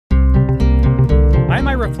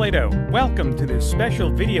Reflato. Welcome to this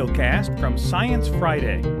special video cast from Science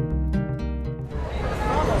Friday.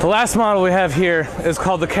 The last model we have here is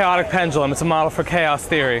called the chaotic pendulum. It's a model for chaos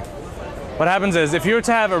theory. What happens is, if you were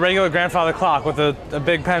to have a regular grandfather clock with a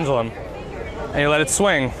big pendulum, and you let it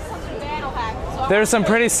swing, there's some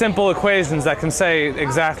pretty simple equations that can say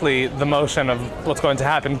exactly the motion of what's going to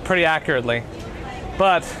happen pretty accurately.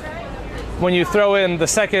 But when you throw in the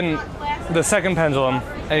second pendulum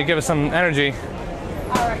and you give it some energy,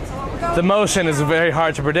 the motion is very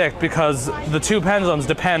hard to predict because the two pendulums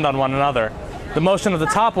depend on one another. The motion of the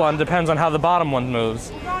top one depends on how the bottom one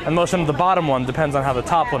moves, and the motion of the bottom one depends on how the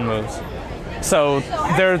top one moves. So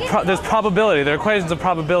there's probability, there are equations of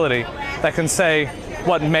probability that can say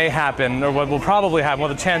what may happen or what will probably happen, what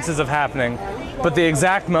the chances of happening, but the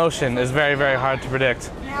exact motion is very, very hard to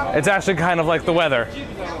predict. It's actually kind of like the weather.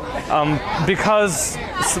 Because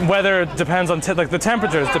weather depends on, the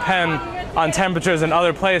temperatures depend on temperatures in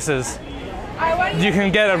other places, you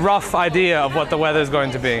can get a rough idea of what the weather is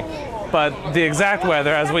going to be. But the exact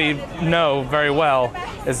weather, as we know very well,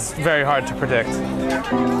 is very hard to predict.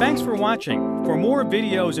 Thanks for watching. For more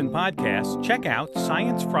videos and podcasts, check out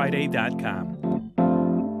sciencefriday.com.